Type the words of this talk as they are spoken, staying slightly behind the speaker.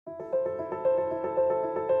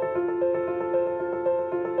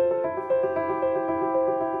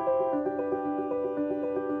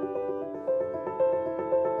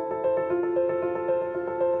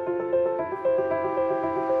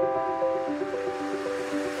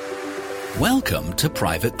Welcome to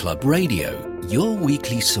Private Club Radio, your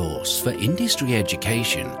weekly source for industry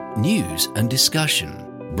education, news and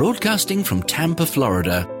discussion. Broadcasting from Tampa,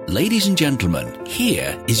 Florida, ladies and gentlemen,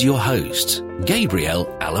 here is your host, Gabriel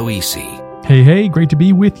Aloisi. Hey, great to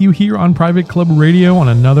be with you here on Private Club Radio on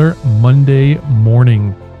another Monday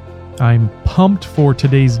morning. I'm pumped for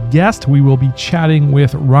today's guest. We will be chatting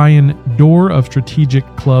with Ryan Doerr of Strategic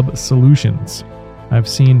Club Solutions. I've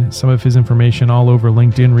seen some of his information all over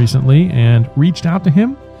LinkedIn recently and reached out to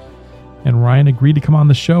him, and Ryan agreed to come on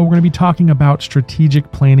the show. We're going to be talking about Strategic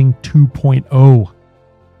Planning 2.0.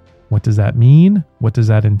 What does that mean? What does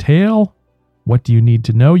that entail? What do you need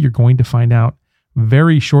to know? You're going to find out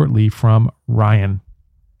very shortly from Ryan.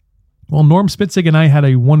 Well, Norm Spitzig and I had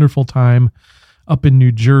a wonderful time up in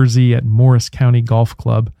New Jersey at Morris County Golf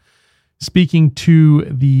Club, speaking to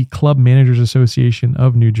the Club Managers Association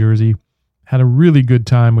of New Jersey. Had a really good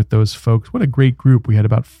time with those folks. What a great group. We had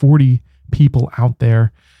about 40 people out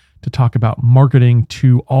there to talk about marketing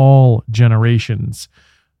to all generations.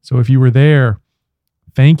 So if you were there,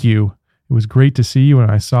 thank you. It was great to see you,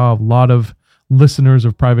 and I saw a lot of listeners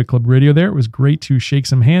of Private Club Radio there. It was great to shake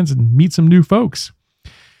some hands and meet some new folks.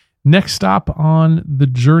 Next stop on the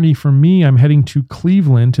journey for me, I'm heading to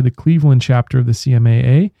Cleveland, to the Cleveland chapter of the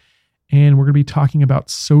CMAA, and we're going to be talking about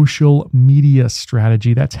social media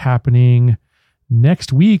strategy. That's happening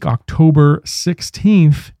next week, October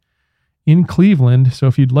 16th in Cleveland. So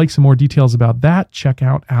if you'd like some more details about that, check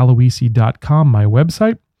out aloisi.com, my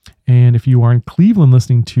website. And if you are in Cleveland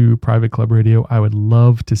listening to Private Club Radio, I would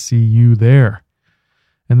love to see you there.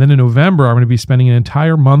 And then in November, I'm going to be spending an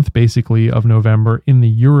entire month, basically, of November in the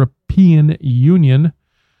European Union.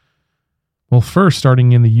 Well, first,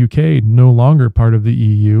 starting in the UK, no longer part of the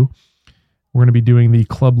EU. We're going to be doing the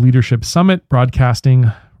Club Leadership Summit,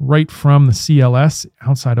 broadcasting right from the CLS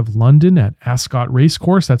outside of London at Ascot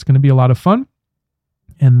Racecourse. That's going to be a lot of fun.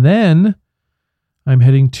 And then I'm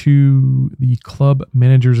heading to the Club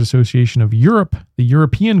Managers Association of Europe, the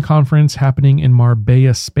European Conference happening in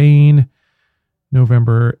Marbella, Spain,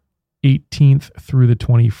 November 18th through the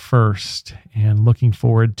 21st. And looking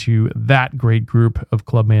forward to that great group of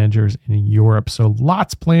club managers in Europe. So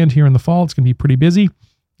lots planned here in the fall. It's going to be pretty busy.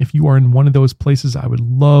 If you are in one of those places, I would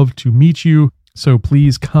love to meet you. So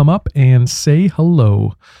please come up and say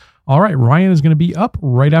hello. All right, Ryan is going to be up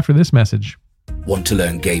right after this message. Want to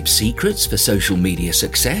learn Gabe's secrets for social media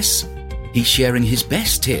success? He's sharing his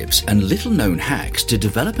best tips and little-known hacks to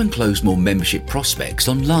develop and close more membership prospects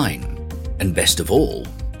online. And best of all,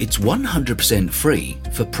 it's 100% free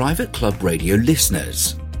for Private Club Radio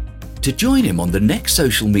listeners. To join him on the next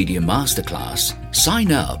social media masterclass,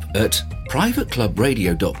 sign up at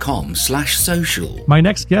privateclubradio.com/social. My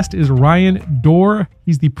next guest is Ryan Doerr.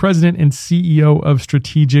 He's the president and CEO of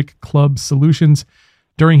Strategic Club Solutions.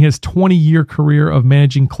 During his 20-year career of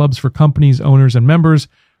managing clubs for companies, owners, and members,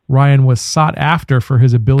 Ryan was sought after for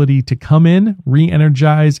his ability to come in,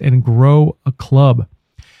 re-energize, and grow a club.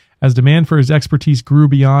 As demand for his expertise grew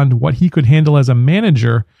beyond what he could handle as a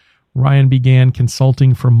manager, Ryan began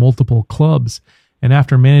consulting for multiple clubs. And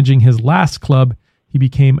after managing his last club, he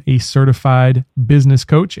became a certified business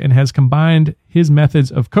coach and has combined his methods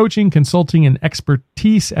of coaching, consulting, and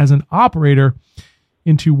expertise as an operator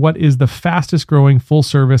into what is the fastest growing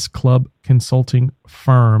full-service club consulting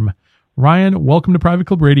firm. Ryan, welcome to Private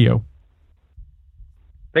Club Radio.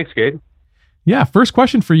 Thanks, Gabe. Yeah, first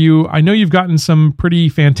question for you. I know you've gotten some pretty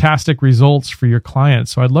fantastic results for your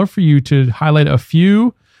clients, so I'd love for you to highlight a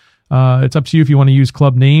few. It's up to you if you want to use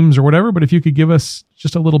club names or whatever, but if you could give us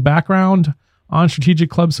just a little background on Strategic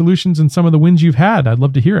Club Solutions and some of the wins you've had, I'd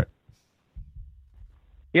love to hear it.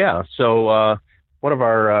 Yeah, so one of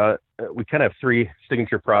our, we kind of have three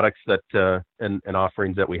signature products that and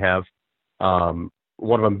offerings that we have. One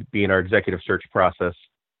of them being our executive search process,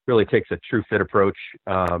 really takes a true fit approach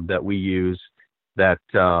that we use that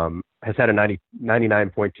has had a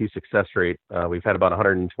 99.2 success rate. We've had about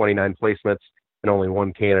 129 placements, and only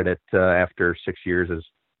one candidate after 6 years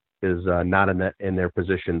is not in their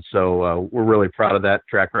position. So we're really proud of that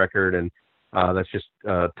track record, and that's just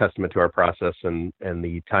a testament to our process and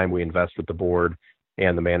the time we invest with the board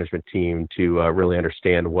and the management team to really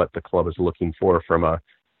understand what the club is looking for from a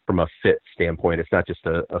fit standpoint. It's not just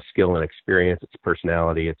a skill and experience; it's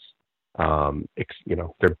personality. It's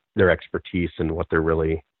their expertise and what they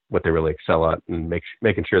really excel at, and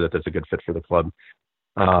making sure that that's a good fit for the club.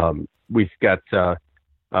 We've got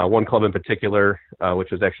one club in particular,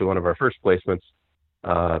 which was actually one of our first placements,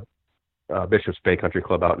 Bishop's Bay Country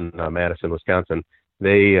Club out in Madison, Wisconsin.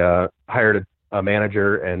 They hired a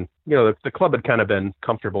manager, and the club had kind of been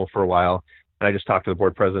comfortable for a while. And I just talked to the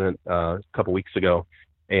board president a couple weeks ago,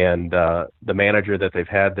 And the manager that they've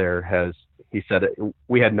had there he said,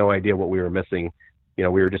 we had no idea what we were missing. We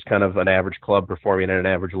were just kind of an average club performing at an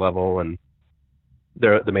average level. And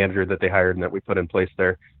the manager that they hired and that we put in place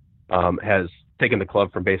there has taken the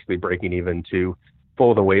club from basically breaking even to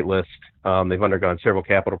full of the wait list. They've undergone several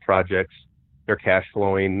capital projects. They're cash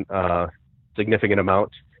flowing significant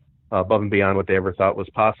amount above and beyond what they ever thought was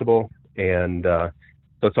possible. And so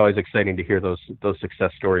it's always exciting to hear those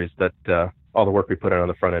success stories that all the work we put in on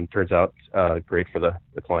the front end turns out great for the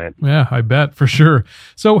client. Yeah, I bet, for sure.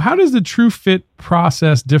 So how does the true fit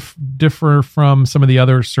process differ from some of the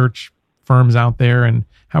other search firms out there, and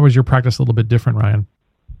how is your practice a little bit different, Ryan?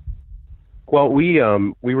 Well, we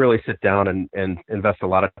really sit down and invest a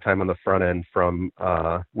lot of time on the front end from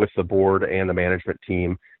with the board and the management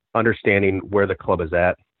team, understanding where the club is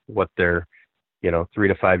at, what their 3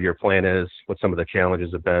 to 5 year plan is, what some of the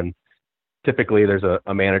challenges have been. Typically, there's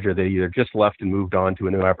a manager that either just left and moved on to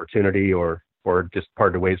a new opportunity or just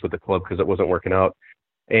parted ways with the club because it wasn't working out.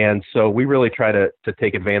 And so we really try to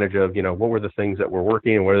take advantage of, what were the things that were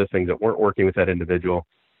working and what are the things that weren't working with that individual,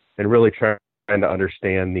 and really trying to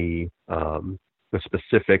understand the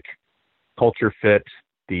specific culture fit,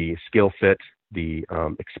 the skill fit, the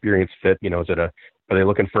experience fit. Are they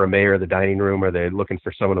looking for a mayor of the dining room? Are they looking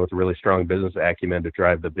for someone with a really strong business acumen to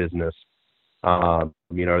drive the business?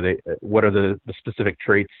 What are the specific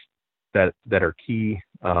traits that are key?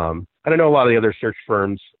 I don't know, a lot of the other search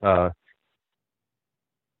firms,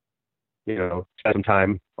 spend some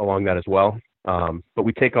time along that as well. But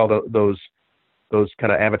we take all those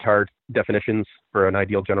kind of avatar definitions for an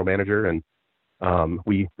ideal general manager, and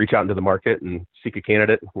we reach out into the market and seek a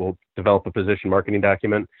candidate. We'll develop a position marketing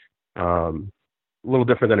document, a little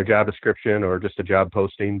different than a job description or just a job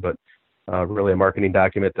posting, but really a marketing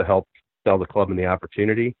document to help sell the club and the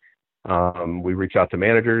opportunity. We reach out to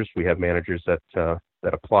managers. We have managers that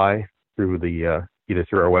apply through either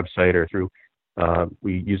through our website or through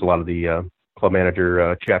we use a lot of the club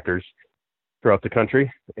manager chapters throughout the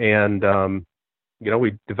country. And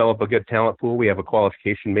we develop a good talent pool. We have a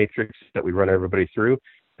qualification matrix that we run everybody through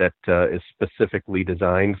that is specifically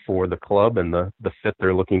designed for the club and the fit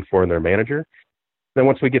they're looking for in their manager. Then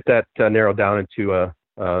once we get that narrowed down into a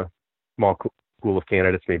small pool of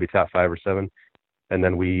candidates, maybe top 5 or 7, and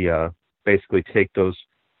then we basically take those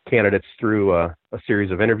candidates through a series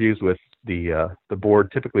of interviews with the board,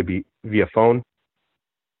 typically via phone,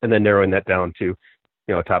 and then narrowing that down to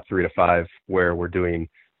top 3 to 5, where we're doing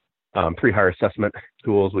pre-hire assessment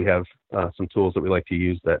tools. We have some tools that we like to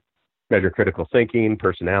use that measure critical thinking,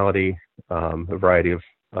 personality, a variety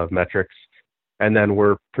of metrics. And then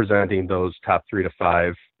we're presenting those top 3 to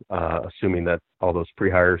 5, assuming that all those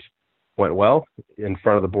pre-hires went well, in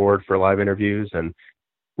front of the board for live interviews. And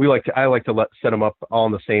I like to set them up all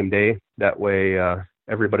on the same day. That way,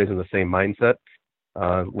 everybody's in the same mindset.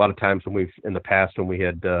 A lot of times in the past when we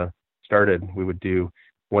had started, we would do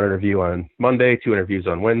 1 interview on Monday, 2 interviews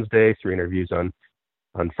on Wednesday, 3 interviews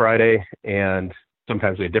on Friday. And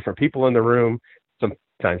sometimes we had different people in the room.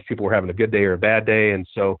 Sometimes people were having a good day or a bad day. And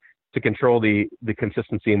so to control the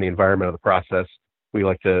consistency and the environment of the process, we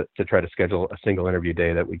like to try to schedule a single interview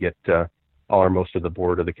day that we get all or most of the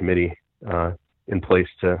board or the committee in place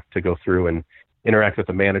to go through and interact with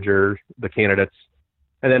the manager, the candidates,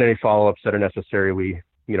 and then any follow-ups that are necessary, we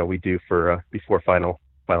do for before final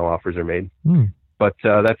offers are made. But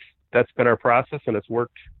that's been our process, and it's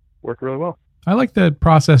worked really well. I like that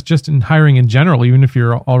process just in hiring in general. Even if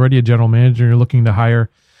you're already a general manager, you're looking to hire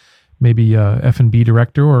maybe a F&B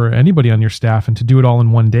director or anybody on your staff, and to do it all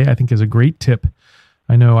in one day, I think is a great tip.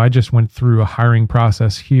 I know I just went through a hiring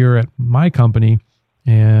process here at my company,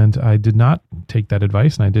 and I did not take that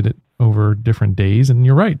advice, and I did it over different days. And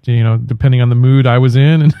you're right, depending on the mood I was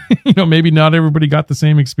in, and maybe not everybody got the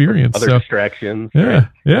same experience. Other distractions. Yeah,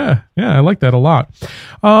 right? Yeah. I like that a lot.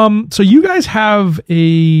 So you guys have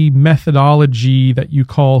a methodology that you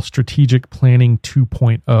call Strategic Planning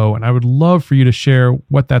 2.0, and I would love for you to share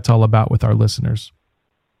what that's all about with our listeners.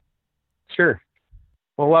 Sure.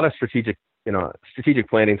 Well, a lot of strategic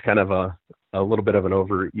planning is kind of a little bit of an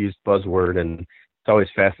overused buzzword, and it's always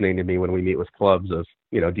fascinating to me when we meet with clubs of,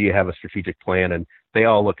 do you have a strategic plan? And they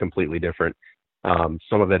all look completely different.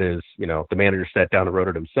 Some of it is, the manager sat down and wrote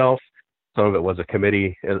it himself. Some of it was a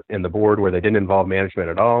committee in the board where they didn't involve management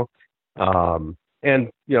at all. So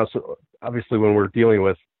obviously when we're dealing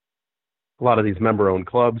with a lot of these member-owned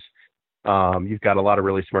clubs, you've got a lot of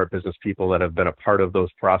really smart business people that have been a part of those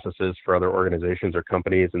processes for other organizations or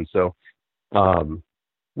companies. And so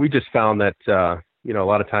we just found that, a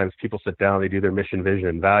lot of times people sit down, they do their mission, vision,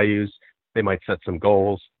 and values. They might set some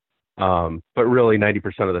goals. But really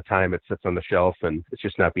 90% of the time it sits on the shelf and it's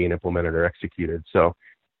just not being implemented or executed. So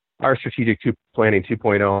our strategic planning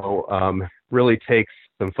 2.0 really takes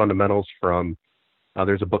some fundamentals from,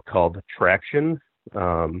 there's a book called Traction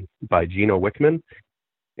by Gino Wickman.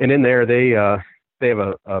 And in there, they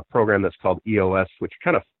have a program that's called EOS, which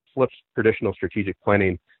kind of flips traditional strategic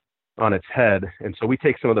planning on its head. And so we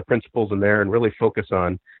take some of the principles in there and really focus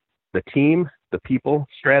on the team, the people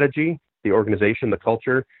strategy, the organization, the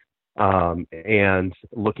culture, and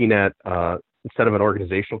looking at, instead of an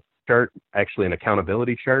organizational chart, actually an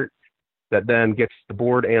accountability chart that then gets the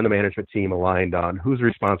board and the management team aligned on who's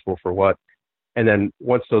responsible for what. And then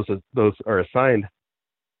once those are assigned,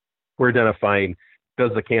 we're identifying,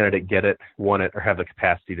 does the candidate get it, want it, or have the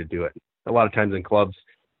capacity to do it? A lot of times in clubs,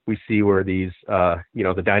 we see where these,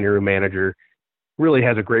 the dining room manager really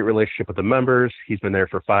has a great relationship with the members. He's been there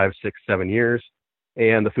for 5, 6, 7 years,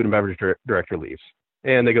 and the food and beverage director leaves.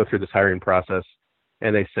 And they go through this hiring process,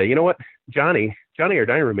 and they say, you know what, Johnny, our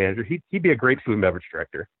dining room manager, he'd be a great food and beverage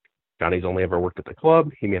director. Johnny's only ever worked at the club.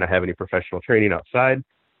 He may not have any professional training outside.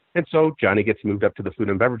 And so Johnny gets moved up to the food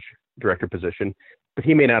and beverage director position, but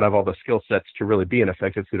he may not have all the skill sets to really be an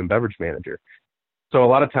effective food and beverage manager. So a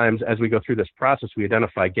lot of times as we go through this process, we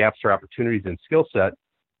identify gaps or opportunities in skill set.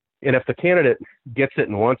 And if the candidate gets it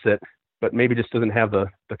and wants it, but maybe just doesn't have the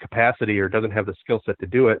capacity or doesn't have the skill set to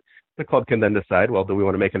do it, the club can then decide, well, do we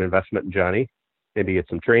want to make an investment in Johnny? Maybe get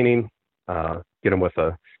some training, get him with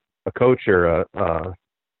a coach or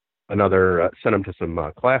send him to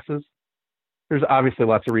some classes. There's obviously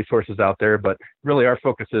lots of resources out there, but really our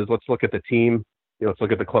focus is let's look at the team, let's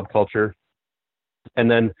look at the club culture, and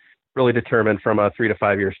then really determine from a 3 to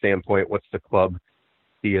 5 year standpoint, what's the club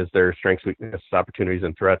see as their strengths, weaknesses, opportunities,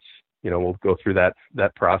 and threats. We'll go through that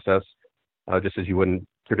process just as you would in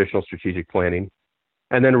traditional strategic planning.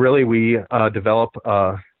 And then really we develop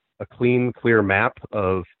a clean, clear map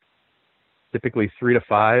of typically 3 to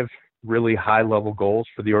 5 really high level goals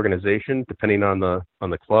for the organization, depending on the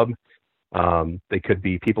club. They could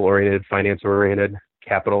be people oriented, finance oriented,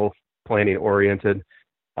 capital planning oriented.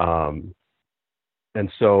 Or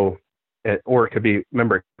it could be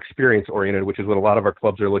member experience oriented, which is what a lot of our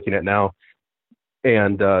clubs are looking at now,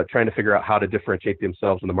 and trying to figure out how to differentiate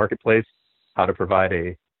themselves in the marketplace, how to provide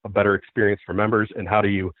a better experience for members, and how do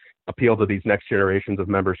you appeal to these next generations of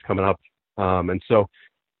members coming up. And so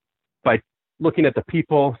by looking at the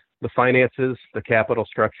people, the finances, the capital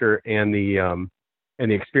structure, and the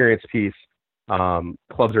experience piece,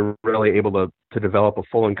 clubs are really able to develop a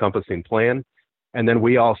full encompassing plan. And then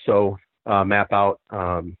we also map out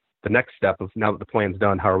the next step of, now that the plan's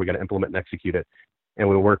done, how are we going to implement and execute it? And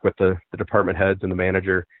we work with the department heads and the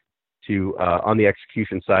manager to, on the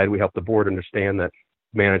execution side, we help the board understand that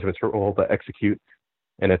management's role to execute,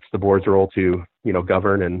 and it's the board's role to,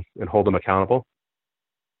 govern and hold them accountable.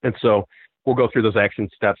 And so we'll go through those action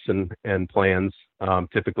steps and plans,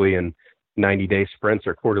 typically in 90-day sprints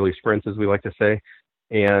or quarterly sprints, as we like to say.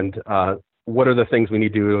 And what are the things we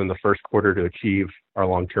need to do in the first quarter to achieve our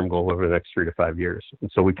long-term goal over the next 3 to 5 years? And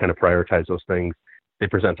so we kind of prioritize those things. They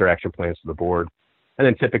present their action plans to the board. And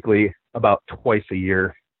then typically about twice a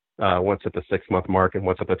year, once at the 6-month mark and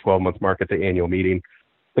once at the 12-month mark at the annual meeting,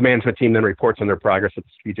 the management team then reports on their progress at the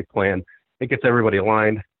strategic plan. It gets everybody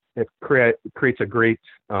aligned. It creates a great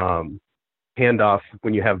handoff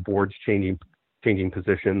when you have boards changing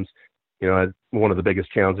positions. One of the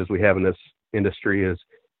biggest challenges we have in this industry is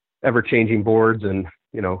ever-changing boards and,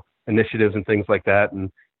 initiatives and things like that. And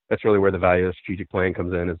that's really where the value of the strategic plan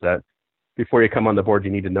comes in, is that before you come on the board,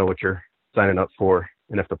 you need to know what you're signing up for.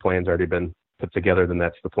 And if the plan's already been put together, then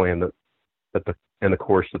that's the plan and the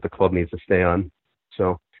course that the club needs to stay on.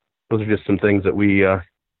 So those are just some things that we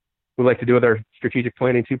like to do with our strategic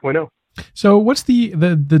planning 2.0. So what's the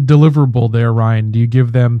deliverable there, Ryan? Do you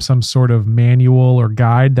give them some sort of manual or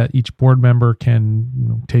guide that each board member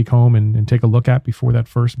can take home and take a look at before that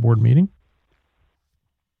first board meeting?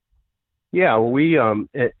 Yeah, well, we and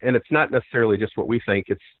it's not necessarily just what we think.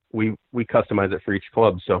 It's we customize it for each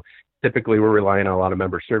club. So typically we're relying on a lot of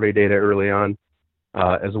member survey data early on,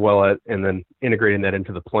 as well as, and then integrating that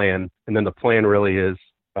into the plan. And then the plan really is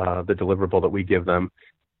the deliverable that we give them.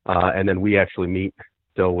 And then we actually meet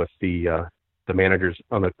still with the managers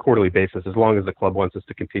on a quarterly basis, as long as the club wants us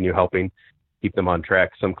to continue helping keep them on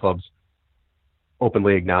track. Some clubs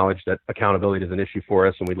openly acknowledge that accountability is an issue for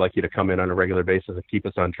us, and we'd like you to come in on a regular basis and keep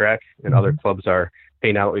us on track. And other clubs are,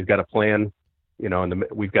 hey, now that we've got a plan, and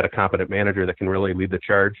we've got a competent manager that can really lead the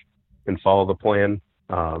charge and follow the plan,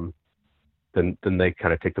 then they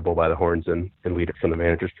kind of take the bull by the horns and lead it from the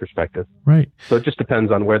manager's perspective. Right. So it just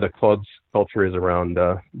depends on where the club's culture is around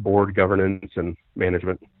board governance and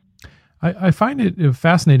management. I find it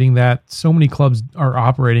fascinating that so many clubs are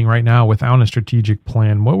operating right now without a strategic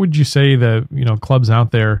plan. What would you say that, clubs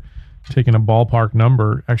out there, taking a ballpark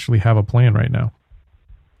number, actually have a plan right now?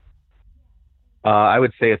 I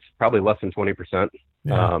would say it's probably less than 20%.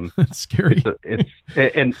 Yeah, it's scary.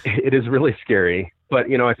 And it is really scary. But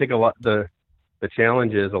I think the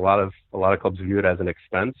challenge is a lot of clubs view it as an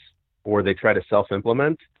expense, or they try to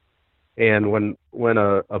self-implement. And when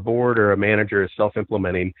a board or a manager is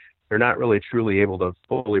self-implementing, they're not really truly able to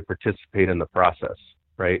fully participate in the process,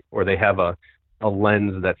 right? Or they have a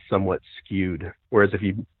lens that's somewhat skewed. Whereas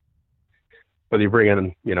whether you bring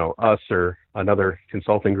in, us or another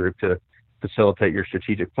consulting group to facilitate your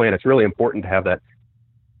strategic plan, it's really important to have that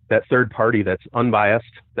third party that's unbiased,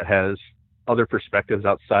 that has other perspectives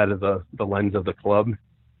outside of the lens of the club,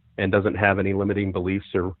 and doesn't have any limiting beliefs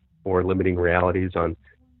or limiting realities on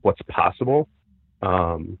what's possible.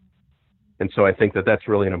 And so I think that's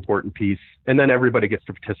really an important piece. And then everybody gets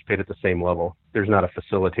to participate at the same level. There's not a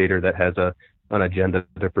facilitator that has an agenda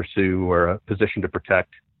to pursue or a position to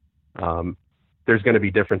protect. There's going to be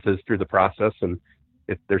differences through the process, and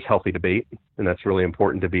there's healthy debate, and that's really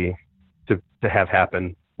important to have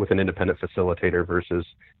happen with an independent facilitator versus,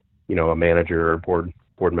 a manager or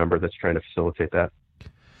board member that's trying to facilitate that.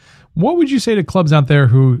 What would you say to clubs out there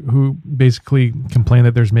who basically complain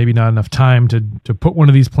that there's maybe not enough time to put one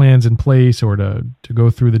of these plans in place, or to go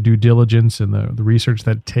through the due diligence and the research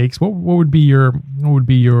that it takes? What would be your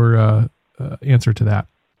answer to that?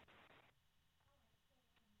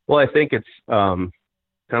 Well, I think it's kind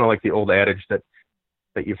of like the old adage that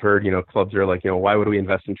you've heard. Clubs are like, why would we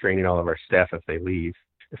invest in training all of our staff if they leave?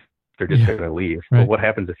 If they're just going to leave. Right. Well, what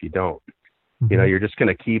happens if you don't? Mm-hmm. You're just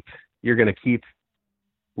going to keep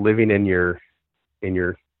living in your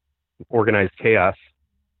organized chaos,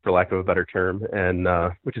 for lack of a better term, and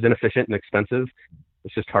which is inefficient and expensive.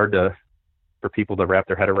 It's just hard for people to wrap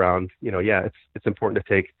their head around. It's important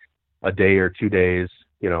to take a day or 2 days,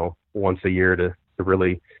 once a year to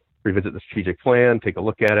really revisit the strategic plan, take a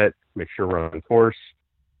look at it, make sure we're on course,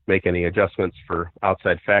 make any adjustments for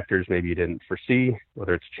outside factors maybe you didn't foresee,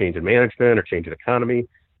 whether it's change in management or change in economy,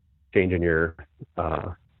 change in your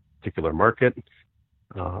particular market.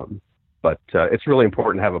 But it's really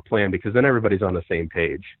important to have a plan, because then everybody's on the same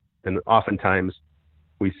page. And oftentimes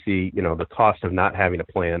we see, the cost of not having a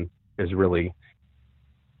plan is really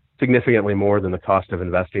significantly more than the cost of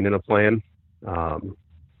investing in a plan,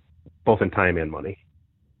 both in time and money.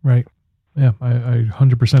 Right. Yeah, I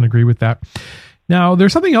 100% agree with that. Now,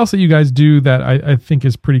 there's something else that you guys do that I think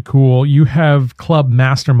is pretty cool. You have club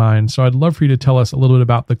masterminds. So I'd love for you to tell us a little bit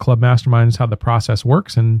about the club masterminds, how the process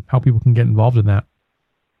works, and how people can get involved in that.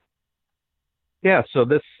 Yeah, so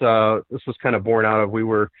this was kind of born out of, we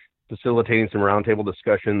were facilitating some roundtable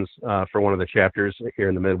discussions for one of the chapters here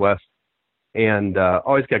in the Midwest, and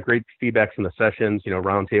always got great feedback from the sessions.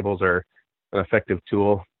 Roundtables are an effective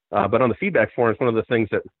tool, but on the feedback forums, one of the things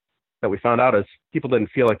that we found out is people didn't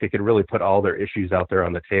feel like they could really put all their issues out there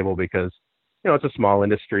on the table, because it's a small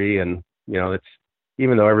industry, and it's,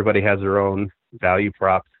 even though everybody has their own value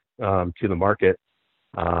prop to the market,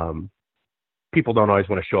 people don't always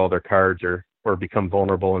want to show all their cards or become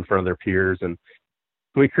vulnerable in front of their peers. And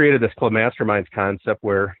so we created this Club Masterminds concept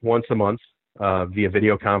where once a month, via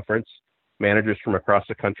video conference, managers from across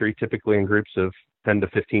the country, typically in groups of 10 to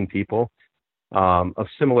 15 people, of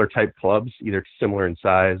similar type clubs, either similar in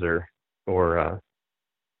size or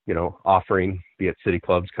offering, be it city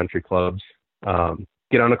clubs, country clubs,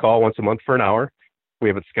 get on a call once a month for an hour. We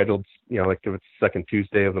have it scheduled, like if it's the second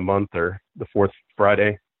Tuesday of the month or the fourth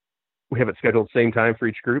Friday, we have it scheduled same time for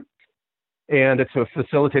each group. And it's a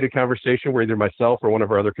facilitated conversation where either myself or one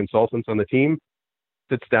of our other consultants on the team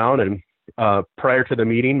sits down, and prior to the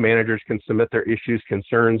meeting, managers can submit their issues,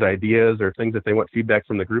 concerns, ideas, or things that they want feedback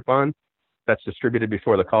from the group on. That's distributed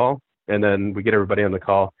before the call. And then we get everybody on the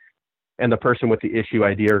call, and the person with the issue,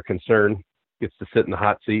 idea, or concern gets to sit in the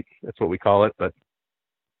hot seat. That's what we call it. But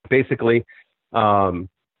basically,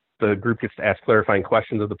 the group gets to ask clarifying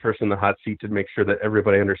questions of the person in the hot seat to make sure that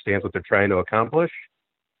everybody understands what they're trying to accomplish.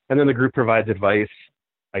 And then the group provides advice,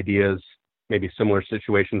 ideas, maybe similar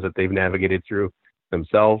situations that they've navigated through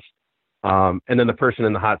themselves. And then the person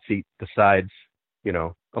in the hot seat decides,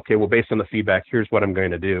 okay, well, based on the feedback, here's what I'm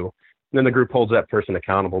going to do. And then the group holds that person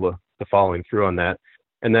accountable to following through on that.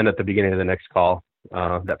 And then at the beginning of the next call,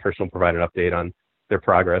 that person will provide an update on their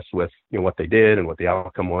progress with what they did and what the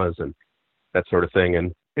outcome was and that sort of thing.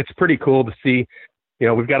 And it's pretty cool to see,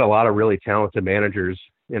 we've got a lot of really talented managers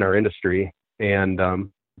in our industry, and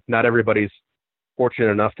not everybody's fortunate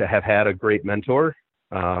enough to have had a great mentor.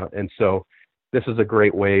 And so this is a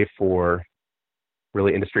great way for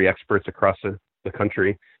really industry experts across the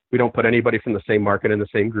country. We don't put anybody from the same market in the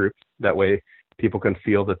same group. That way people can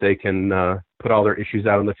feel that they can put all their issues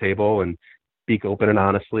out on the table and speak open and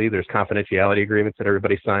honestly. There's confidentiality agreements that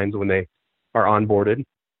everybody signs when they are onboarded.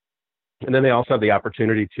 And then they also have the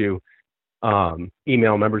opportunity to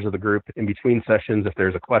email members of the group in between sessions if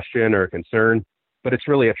there's a question or a concern. But it's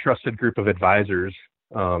really a trusted group of advisors,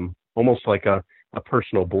 almost like a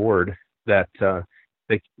personal board that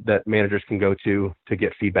that managers can go to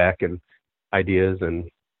get feedback and ideas and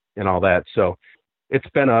all that. So it's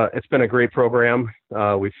been a great program.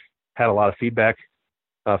 We've had a lot of feedback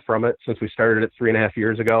from it since we started it 3.5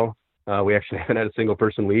 years ago. We actually haven't had a single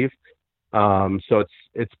person leave. So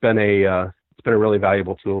it's been a really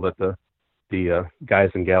valuable tool that the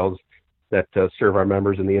guys and gals that serve our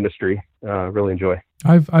members in the industry really enjoy.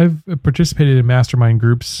 I've participated in mastermind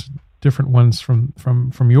groups, different ones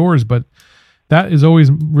from yours, but that is always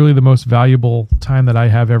really the most valuable time that I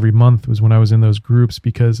have every month was when I was in those groups,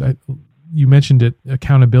 because you mentioned it,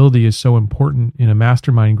 accountability is so important in a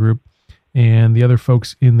mastermind group, and the other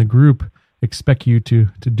folks in the group expect you to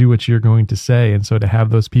do what you're going to say. And so to have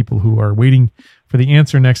those people who are waiting for the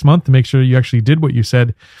answer next month to make sure you actually did what you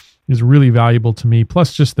said is really valuable to me.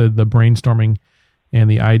 Plus just the brainstorming and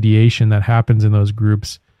the ideation that happens in those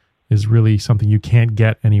groups is really something you can't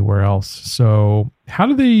get anywhere else. So how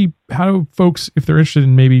do folks, if they're interested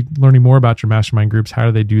in maybe learning more about your mastermind groups, how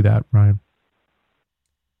do they do that, Ryan?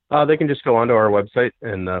 They can just go onto our website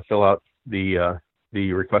and fill out the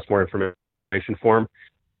request more information form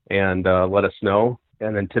and let us know.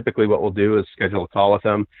 And then typically what we'll do is schedule a call with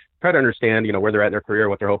them, try to understand, where they're at in their career,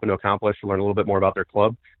 what they're hoping to accomplish, learn a little bit more about their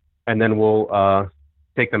club. And then we'll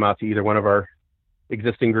take them out to either one of our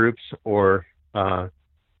existing groups or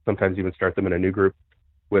sometimes even start them in a new group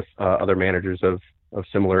with other managers of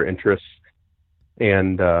similar interests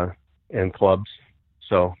and clubs.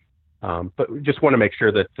 So, but we just want to make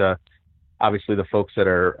sure that obviously the folks that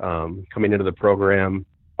are coming into the program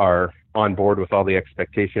are on board with all the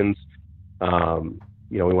expectations. We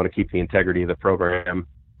want to keep the integrity of the program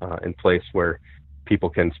in place where people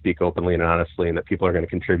can speak openly and honestly, and that people are going to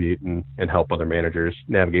contribute and help other managers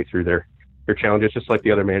navigate through their challenges, just like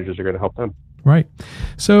the other managers are going to help them. Right.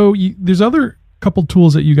 So there's other couple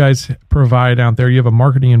tools that you guys provide out there. You have a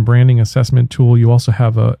marketing and branding assessment tool. You also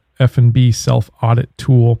have a F&B self-audit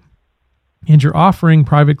tool. And you're offering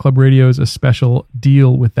Private Club Radios a special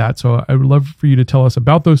deal with that. So I would love for you to tell us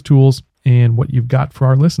about those tools and what you've got for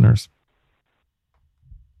our listeners.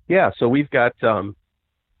 Yeah, so we've got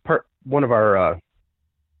one of our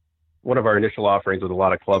initial offerings with a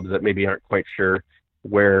lot of clubs that maybe aren't quite sure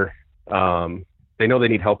where they know they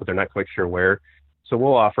need help, but they're not quite sure where. So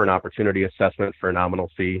we'll offer an opportunity assessment for a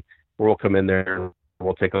nominal fee, where we'll come in there and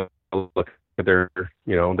we'll take a look at their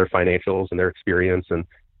financials and their experience and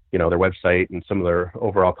their website and some of their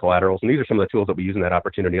overall collaterals. And these are some of the tools that we use in that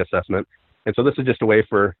opportunity assessment. And so this is just a way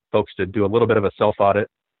for folks to do a little bit of a self-audit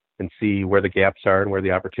and see where the gaps are and where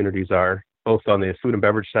the opportunities are, both on the food and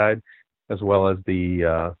beverage side, as well as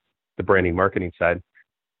the branding marketing side.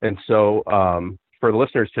 And so for the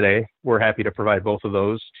listeners today, we're happy to provide both of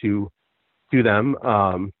those to them.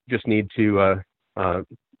 Just need to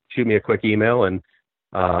shoot me a quick email and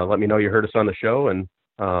let me know you heard us on the show, and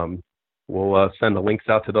we'll send the links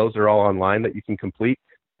out to those. They're all online that you can complete,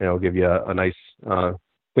 and it'll give you a nice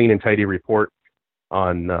clean and tidy report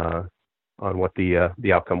on what the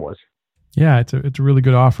outcome was. Yeah, it's a really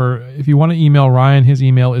good offer. If you want to email Ryan, his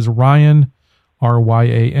email is Ryan,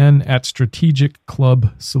 RYAN,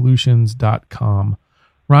 @strategicClubSolutions.com.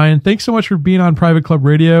 Ryan, thanks so much for being on Private Club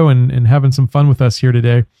Radio and having some fun with us here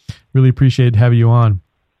today. Really appreciate having you on.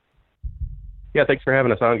 Yeah, thanks for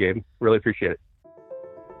having us on, Gabe. Really appreciate it.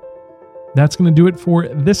 That's going to do it for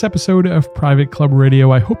this episode of Private Club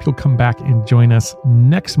Radio. I hope you'll come back and join us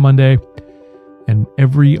next Monday and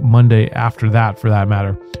every Monday after that, for that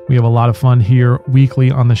matter. We have a lot of fun here weekly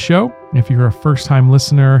on the show. If you're a first-time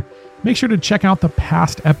listener, make sure to check out the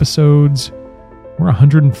past episodes. We're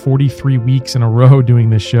 143 weeks in a row doing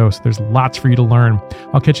this show, so there's lots for you to learn.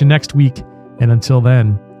 I'll catch you next week, and until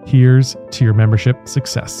then, here's to your membership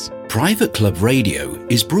success. Private Club Radio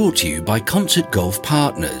is brought to you by Concert Golf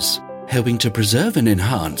Partners, helping to preserve and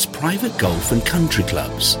enhance private golf and country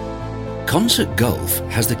clubs. Concert Golf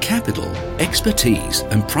has the capital, expertise,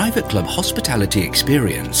 and private club hospitality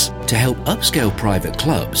experience to help upscale private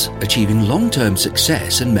clubs achieving long-term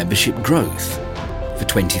success and membership growth. For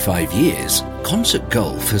 25 years, Concert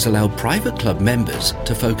Golf has allowed private club members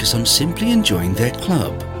to focus on simply enjoying their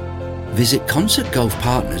club. Visit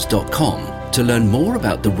concertgolfpartners.com to learn more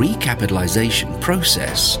about the recapitalization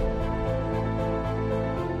process.